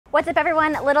What's up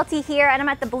everyone, Little T here, and I'm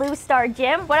at the Blue Star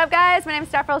Gym. What up guys, my name's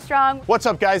Steph Real Strong. What's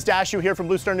up guys, Dashu here from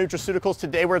Blue Star Nutraceuticals.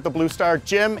 Today we're at the Blue Star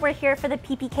Gym. We're here for the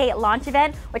P.P.K launch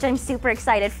event, which I'm super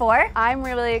excited for. I'm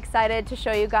really excited to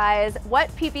show you guys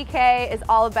what P.P.K is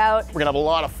all about. We're gonna have a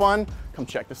lot of fun. Come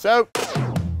check this out.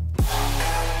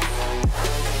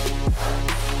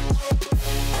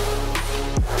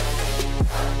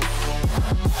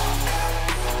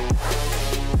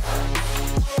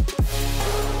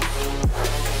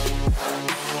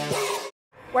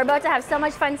 We're about to have so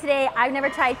much fun today. I've never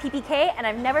tried P.P.K and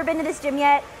I've never been to this gym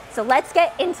yet, so let's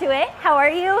get into it. How are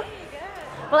you?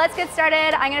 Well, let's get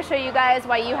started. I'm gonna show you guys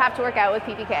why you have to work out with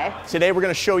P.P.K. Today we're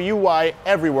gonna show you why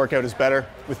every workout is better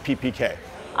with P.P.K.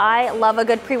 I love a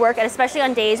good pre-workout, especially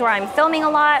on days where I'm filming a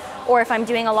lot or if I'm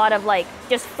doing a lot of like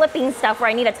just flipping stuff where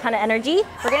I need a ton of energy.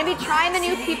 We're gonna be trying the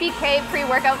new P.P.K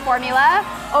pre-workout formula.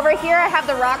 Over here I have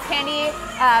the rock candy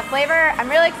flavor. I'm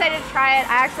really excited to try it.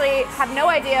 I actually have no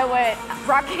idea what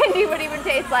rock candy would even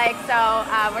taste like, so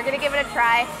we're gonna give it a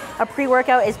try. A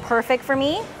pre-workout is perfect for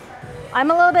me. I'm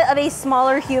a little bit of a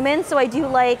smaller human, so I do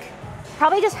like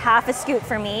probably just half a scoop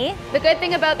for me. The good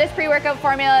thing about this pre-workout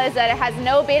formula is that it has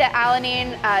no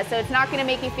beta-alanine, so it's not gonna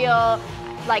make you feel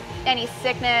like any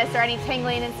sickness or any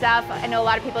tingling and stuff. I know a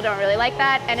lot of people don't really like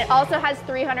that. And it also has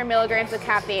 300 milligrams of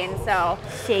caffeine, so.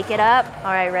 Shake it up.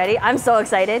 All right, ready? I'm so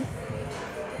excited.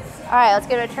 All right, let's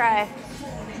give it a try.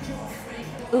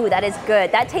 Ooh, that is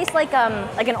good. That tastes like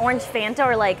an orange Fanta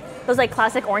or like those like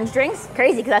classic orange drinks.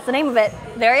 Crazy, because that's the name of it.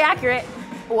 Very accurate.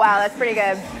 Wow, that's pretty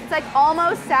good. It's like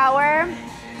almost sour.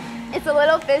 It's a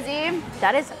little fizzy.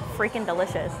 That is freaking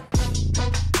delicious.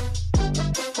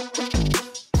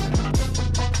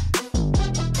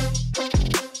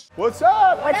 What's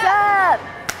up? What's up?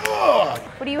 Ugh.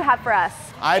 What do you have for us?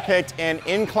 I picked an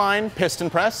incline piston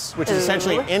press, which is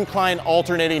essentially an incline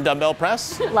alternating dumbbell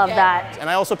press. Love that. And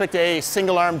I also picked a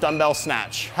single arm dumbbell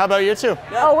snatch. How about you two?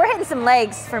 Oh, we're hitting some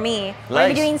legs for me. We're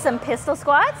gonna be doing some pistol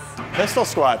squats. Pistol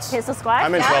squats. Pistol squats.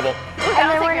 I'm in trouble. Ooh, And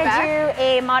then we're gonna do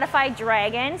a modified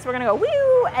dragon. So we're gonna go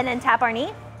woo and then tap our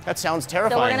knee. That sounds So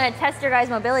terrifying. we're gonna test your guys'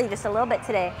 mobility just a little bit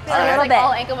today. Just All a right. little Like bit.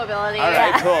 all ankle mobility. All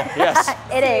right, cool, yes.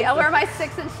 It is. I'll wear my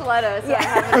 6-inch stilettos, so I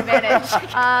have an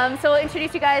advantage. So we'll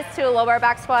introduce you guys to a low bar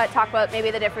back squat, talk about maybe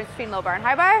the difference between low bar and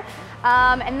high bar.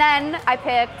 And then I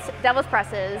picked devil's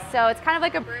presses. So it's kind of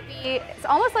like a burpee. It's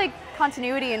almost like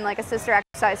continuity and like a sister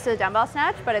exercise to the dumbbell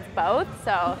snatch, but it's both.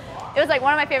 So it was like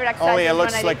one of my favorite exercises. Only it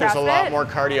looks when I did like there's a lot CrossFit. more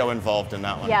cardio involved in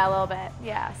that one. Yeah, a little bit.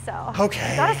 Yeah, so.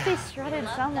 Okay. Gotta stay shredded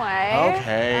some way.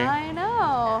 Okay. I know.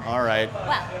 All right.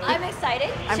 Well, I'm excited.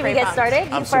 I'm Should we pretty get pumped. started?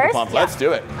 You I'm super first? pumped. Yeah. Let's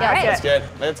do it. Yeah, right. let's do it.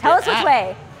 Let's Tell us get which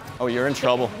way. Oh, you're in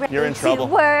trouble. You're in to trouble.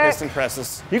 work. Piston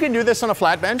presses. You can do this on a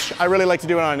flat bench. I really like to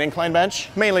do it on an incline bench,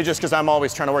 mainly just because I'm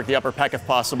always trying to work the upper pec if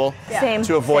possible. Same.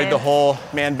 To avoid same. the whole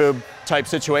man boob type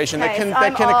situation that can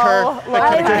I'm occur. all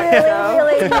I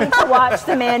really need to watch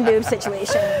the man boob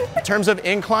situation. In terms of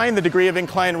incline, the degree of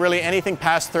incline, really anything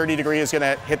past 30 degrees is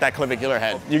gonna hit that clavicular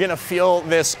head. You're gonna feel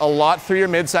this a lot through your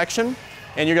midsection,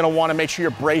 and you're gonna wanna make sure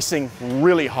you're bracing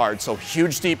really hard. So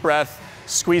huge deep breath,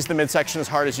 squeeze the midsection as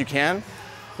hard as you can.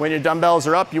 When your dumbbells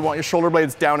are up, you want your shoulder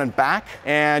blades down and back,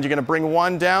 and you're gonna bring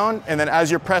one down, and then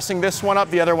as you're pressing this one up,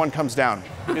 the other one comes down.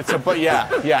 But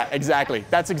yeah, exactly.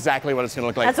 That's exactly what it's gonna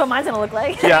look like. That's what mine's gonna look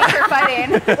like. Yeah. You're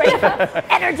fighting.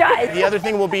 Energized. The other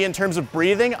thing will be in terms of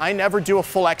breathing, I never do a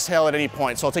full exhale at any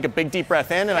point. So I'll take a big deep breath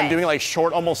in, and I'm Okay. doing like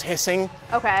short, almost hissing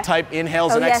Okay. type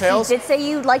inhales Oh and yes, exhales. you did say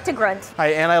you'd like to grunt.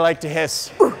 And I like to hiss.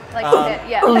 Like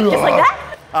yeah. Just like that?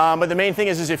 But the main thing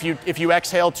is if you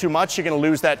exhale too much, you're gonna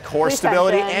lose that core Lose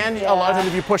stability. tension, And a lot of yeah. times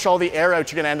if you push all the air out,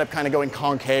 you're gonna end up kind of going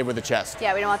concave with the chest.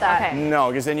 Yeah, we don't want that. Okay. No,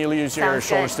 because then you lose your Sounds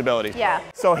shoulder good. stability. Yeah.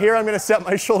 So here I'm gonna set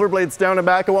my shoulder blades down and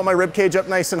back. I want my rib cage up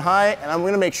nice and high, and I'm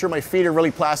gonna make sure my feet are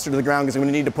really plastered to the ground because I'm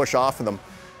gonna need to push off of them.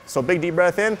 So big deep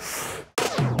breath in.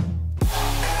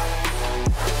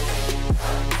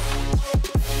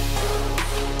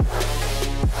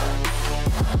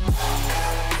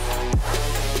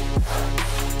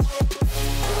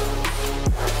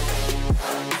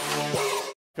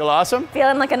 Feel awesome?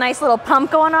 Feeling like a nice little pump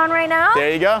going on right now.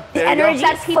 There you go. There you Energy go.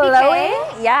 That's P.P.K?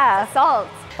 flowing. Yeah. Salt.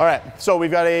 All right, so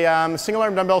we've got a single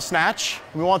arm dumbbell snatch.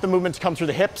 We want the movement to come through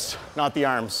the hips, not the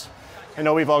arms. I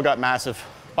know we've all got massive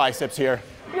biceps here.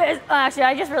 Actually,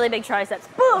 I just really big triceps.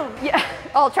 Boom. Yeah.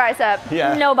 All tricep.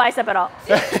 Yeah. No bicep at all.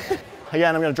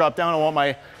 Again, I'm gonna drop down. I want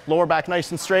my lower back nice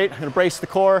and straight. I'm gonna brace the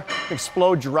core,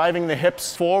 explode, driving the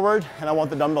hips forward, and I want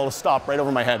the dumbbell to stop right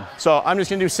over my head. So I'm just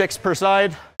gonna do 6 per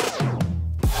side.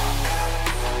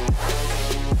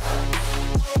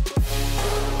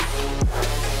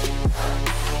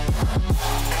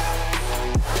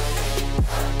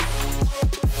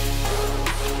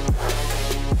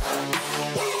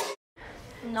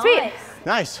 Sweet.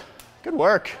 Nice. Good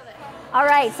work. All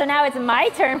right, so now it's my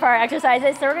turn for our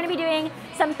exercises. So we're gonna be doing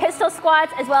some pistol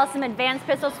squats as well as some advanced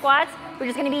pistol squats, which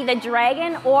is gonna be the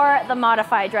dragon or the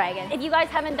modified dragon. If you guys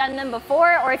haven't done them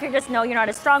before, or if you just know you're not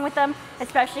as strong with them,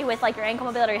 especially with like your ankle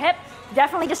mobility or hip,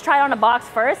 definitely just try it on a box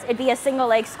first. It'd be a single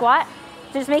leg squat.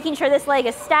 So just making sure this leg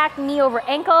is stacked, knee over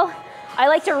ankle. I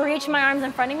like to reach my arms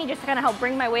in front of me just to kind of help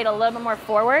bring my weight a little bit more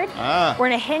forward. We're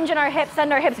gonna hinge in our hips,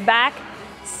 send our hips back,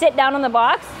 sit down on the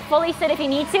box, fully sit if you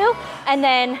need to, and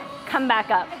then come back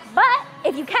up. But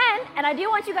if you can, and I do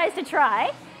want you guys to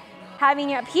try, having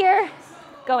you up here,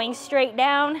 going straight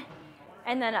down,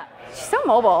 and then up. She's so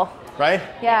mobile. Right?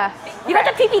 Yeah. You got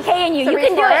the P.P.K in you, you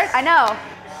can do it. I know.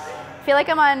 I feel like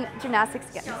I'm on gymnastics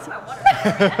again.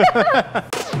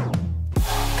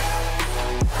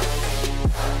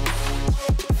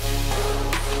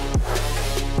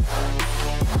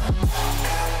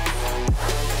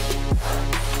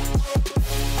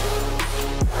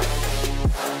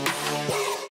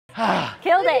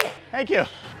 Killed it. Thank you.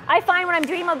 I find when I'm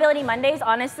doing Mobility Mondays,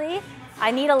 honestly, I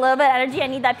need a little bit of energy. I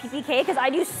need that P.P.K because I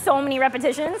do so many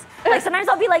repetitions. Like sometimes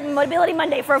I'll be like Mobility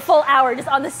Monday for a full hour just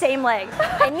on the same leg.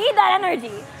 I need that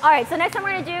energy. All right, so next one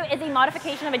we're gonna do is a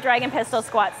modification of a dragon pistol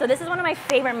squat. So this is one of my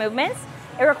favorite movements.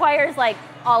 It requires like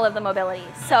all of the mobility.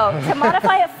 So to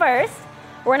modify it first,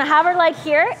 we're gonna have our leg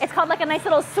here. It's called like a nice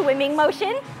little swimming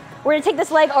motion. We're gonna take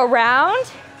this leg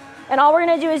around, and all we're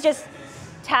gonna do is just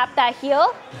tap that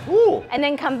heel, and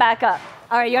then come back up.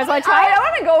 All right, you guys want to try it? I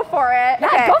want to go for it. Yeah,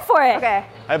 okay. go for it. Okay.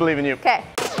 I believe in you. Okay.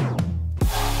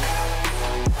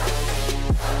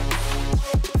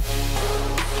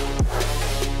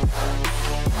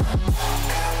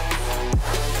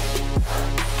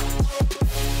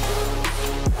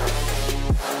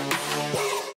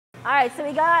 All right, so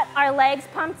we got our legs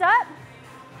pumped up.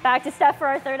 Back to Steph for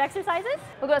our third exercises.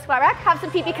 We'll go squat rack, have some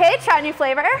P.P.K, try a new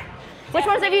flavor. Which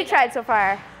ones have you tried so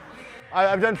far?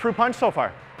 I've done fruit punch so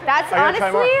far. That's I gotta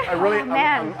try more. honestly, I really, oh,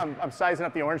 man. I'm sizing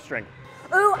up the orange drink.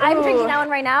 Ooh, I'm drinking that one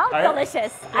right now. Are you?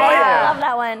 Delicious. Oh, yeah. I love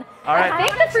that one. All right. I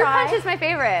think the fruit punch is my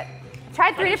favorite.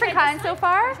 Tried 3 different kinds so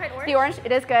far. The orange,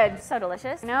 it is good. So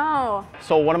delicious. No.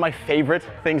 So one of my favorite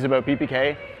things about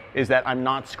P.P.K is that I'm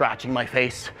not scratching my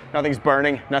face. Nothing's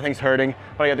burning, nothing's hurting,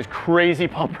 but I got this crazy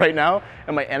pump right now,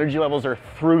 and my energy levels are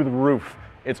through the roof.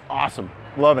 It's awesome.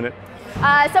 Loving it.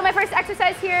 So my first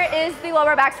exercise here is the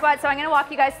lower back squat. So I'm gonna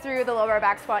walk you guys through the lower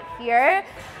back squat here.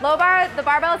 Low bar, the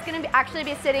barbell is gonna actually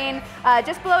be sitting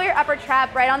just below your upper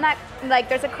trap, right on that, like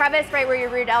there's a crevice right where your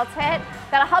rear delts hit.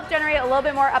 That'll help generate a little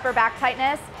bit more upper back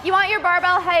tightness. You want your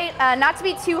barbell height not to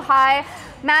be too high.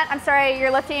 Matt, I'm sorry,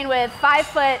 you're lifting with 5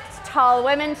 foot tall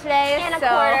women today. And a so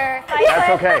quarter. That's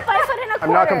okay. 5 foot and a quarter.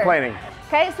 I'm not complaining.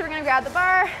 Okay, so we're gonna grab the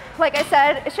bar. Like I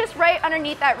said, it's just right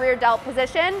underneath that rear delt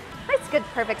position. Nice, good,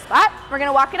 perfect spot. We're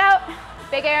gonna walk it out.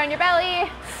 Big air in your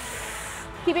belly.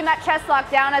 Keeping that chest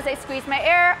locked down as I squeeze my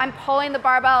air. I'm pulling the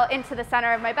barbell into the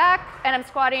center of my back, and I'm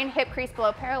squatting hip crease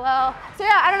below parallel. So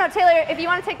yeah, I don't know, Taylor, if you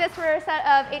wanna take this for a set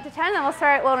of 8 to 10, then we'll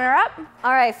start loading her up.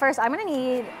 All right, first I'm gonna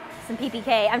need some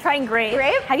P.P.K. I'm trying grape.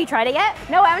 Grape? Have you tried it yet?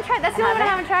 No, I haven't tried. That's the only one I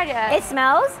haven't tried yet. It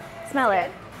smells. Smell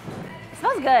it. It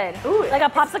smells good. Ooh, like a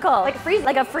popsicle. like a freezy.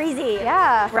 Like a freezy.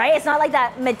 Yeah. Right? It's not like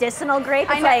that medicinal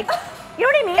grape. It's I know. like, you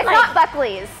know what I mean? It's like, not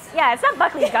Buckley's. Yeah, it's not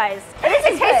Buckley's, guys.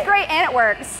 It tastes great and it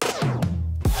works.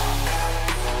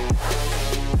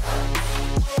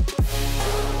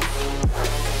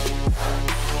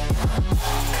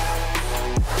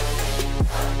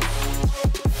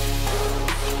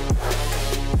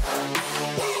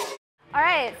 All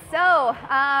right, so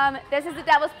this is the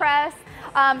devil's press.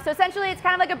 So essentially it's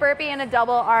kind of like a burpee and a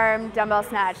double arm dumbbell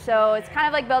snatch. So it's kind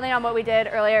of like building on what we did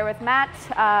earlier with Matt,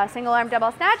 single arm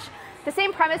dumbbell snatch. The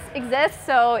same premise exists,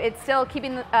 so it's still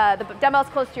keeping the dumbbells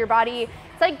close to your body.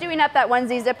 It's like doing up that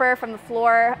onesie zipper from the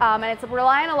floor, and it's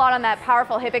relying a lot on that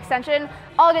powerful hip extension.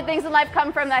 All good things in life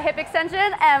come from that hip extension,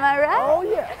 am I right? Oh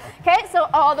yeah. Okay, so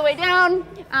all the way down.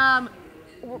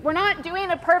 We're not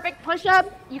doing a perfect push-up.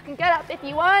 You can get up if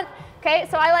you want. Okay,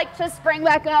 so I like to spring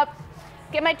back up,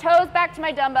 get my toes back to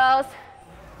my dumbbells,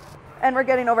 and we're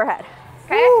getting overhead.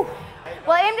 Okay? Woo.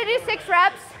 We'll aim to do 6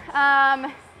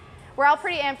 reps. We're all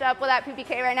pretty amped up with that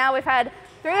P.P.K right now. We've had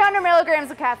 300 milligrams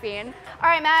of caffeine. All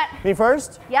right, Matt. Me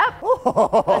first? Yep.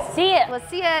 Let's see it. Let's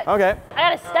see it. Okay. I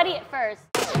gotta study it first.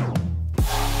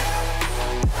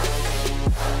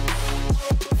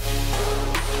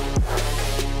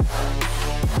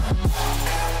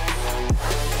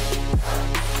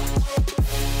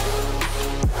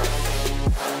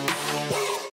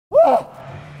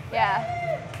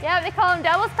 Yeah, they call them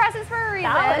devil's presses for a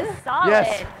reason. That was solid.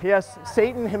 Yes, yes.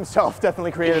 Satan himself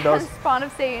definitely created those. Spawn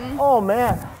of Satan. Oh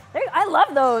man. They're I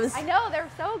love those. I know, they're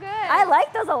so good. I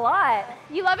like those a lot.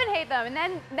 You love and hate them. And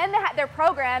then they're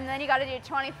programmed, and then you got to do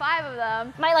 25 of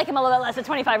them. Might like them a little bit less than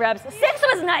 25 reps. 6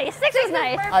 was nice. 6 was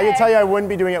nice. Perfect. I can tell you I wouldn't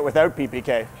be doing it without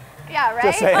P.P.K. Yeah, right?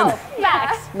 Just saying. Oh,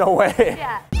 Yeah. No way.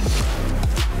 Yeah.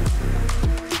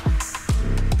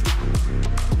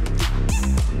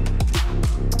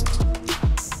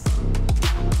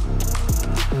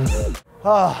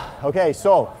 Okay,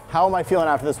 so how am I feeling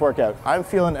after this workout? I'm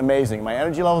feeling amazing. My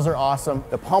energy levels are awesome.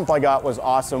 The pump I got was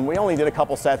awesome. We only did a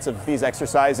couple sets of these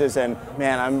exercises and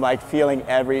man, I'm like feeling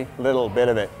every little bit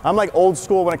of it. I'm like old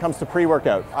school when it comes to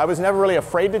pre-workout. I was never really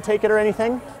afraid to take it or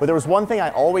anything, but there was one thing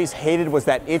I always hated was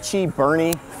that itchy,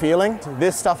 burny feeling.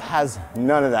 This stuff has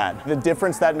none of that. The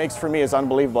difference that makes for me is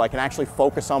unbelievable. I can actually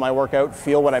focus on my workout,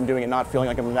 feel what I'm doing and not feeling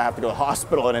like I'm gonna have to go to the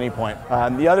hospital at any point.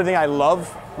 The other thing I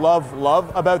love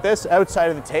about this,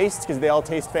 outside of the taste, because they all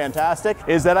taste fantastic,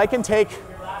 is that I can take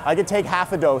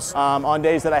half a dose on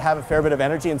days that I have a fair bit of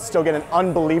energy and still get an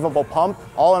unbelievable pump.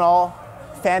 All in all,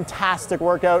 fantastic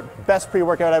workout, best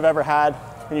pre-workout I've ever had,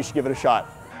 and you should give it a shot.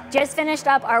 Just finished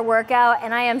up our workout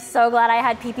and I am so glad I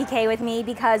had P.P.K with me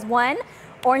because one,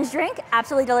 orange drink,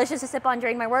 absolutely delicious to sip on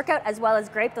during my workout, as well as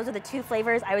grape. Those are the 2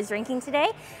 flavors I was drinking today.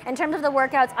 In terms of the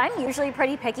workouts, I'm usually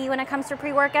pretty picky when it comes to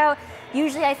pre-workout.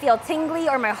 Usually I feel tingly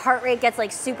or my heart rate gets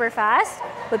like super fast.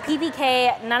 With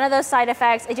P.P.K, none of those side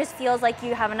effects. It just feels like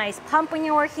you have a nice pump when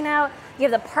you're working out. You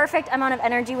have the perfect amount of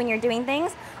energy when you're doing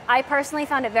things. I personally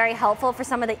found it very helpful for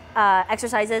some of the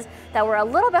exercises that were a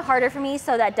little bit harder for me.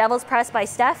 So that devil's press by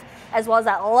Steph, as well as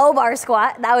that low bar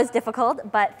squat, that was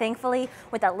difficult. But thankfully,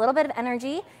 with that little bit of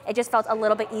energy, it just felt a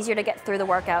little bit easier to get through the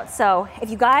workout. So if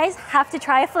you guys have to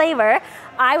try a flavor,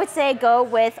 I would say go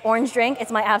with orange drink.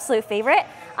 It's my absolute favorite,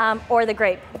 or the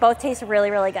grape. Both taste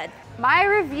really, really good. My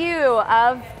review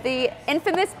of the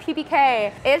infamous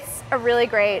P.P.K, it's a really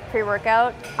great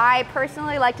pre-workout. I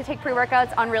personally like to take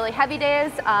pre-workouts on really heavy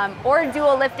days or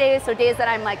dual lift days, so days that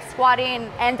I'm like squatting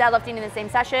and deadlifting in the same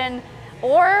session,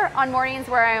 or on mornings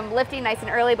where I'm lifting nice and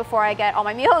early before I get all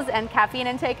my meals and caffeine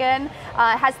intake in. It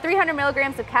has 300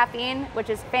 milligrams of caffeine,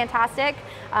 which is fantastic.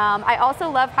 I also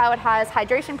love how it has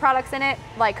hydration products in it,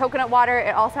 like coconut water.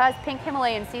 It also has pink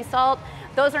Himalayan sea salt.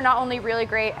 Those are not only really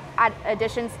great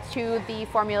additions to the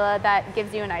formula that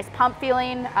gives you a nice pump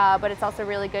feeling, but it's also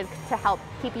really good to help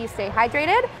keep you stay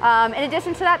hydrated. In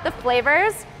addition to that, the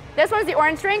flavors. This one's the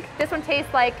orange drink. This one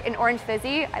tastes like an orange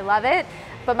fizzy. I love it.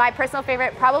 But my personal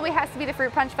favorite probably has to be the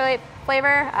fruit punch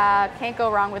flavor. Can't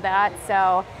go wrong with that.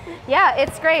 So yeah,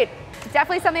 it's great.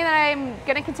 Definitely something that I'm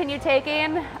gonna continue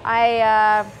taking.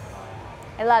 I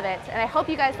love it, and I hope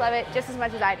you guys love it just as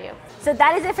much as I do. So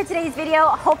that is it for today's video.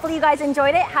 Hopefully you guys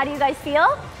enjoyed it. How do you guys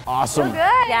feel? Awesome. Feel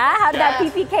good. Yeah, how did that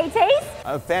P.P.K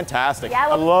taste? Fantastic. Yeah,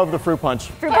 I love the fruit punch.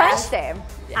 Fruit punch? Same.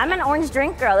 I'm an orange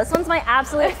drink girl. This one's my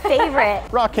absolute favorite.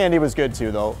 Rock candy was good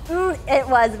too though. It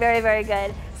was very, very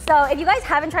good. So if you guys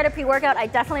haven't tried a pre-workout, I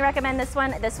definitely recommend this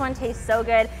one. This one tastes so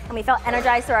good, and we felt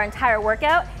energized through our entire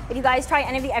workout. If you guys try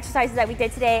any of the exercises that we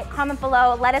did today, comment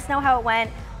below, let us know how it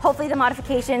went. Hopefully the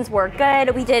modifications were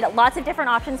good. We did lots of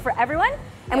different options for everyone,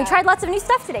 and we tried lots of new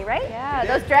stuff today, right? Yeah,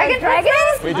 those dragons.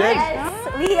 We did.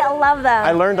 Yes, we love them.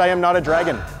 I learned I am not a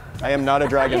dragon. I am not a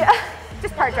dragon. Yeah,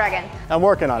 just part dragon. I'm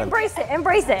working on it. Embrace it,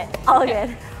 embrace it. All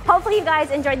good. Hopefully you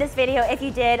guys enjoyed this video. If you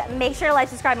did, make sure to like,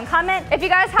 subscribe, and comment. If you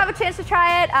guys have a chance to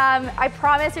try it, I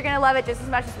promise you're gonna love it just as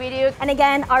much as we do. And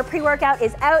again, our pre-workout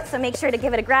is out, so make sure to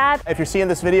give it a grab. If you're seeing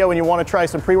this video and you want to try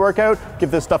some pre-workout,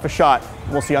 give this stuff a shot.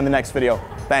 We'll see you on the next video.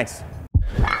 Thanks.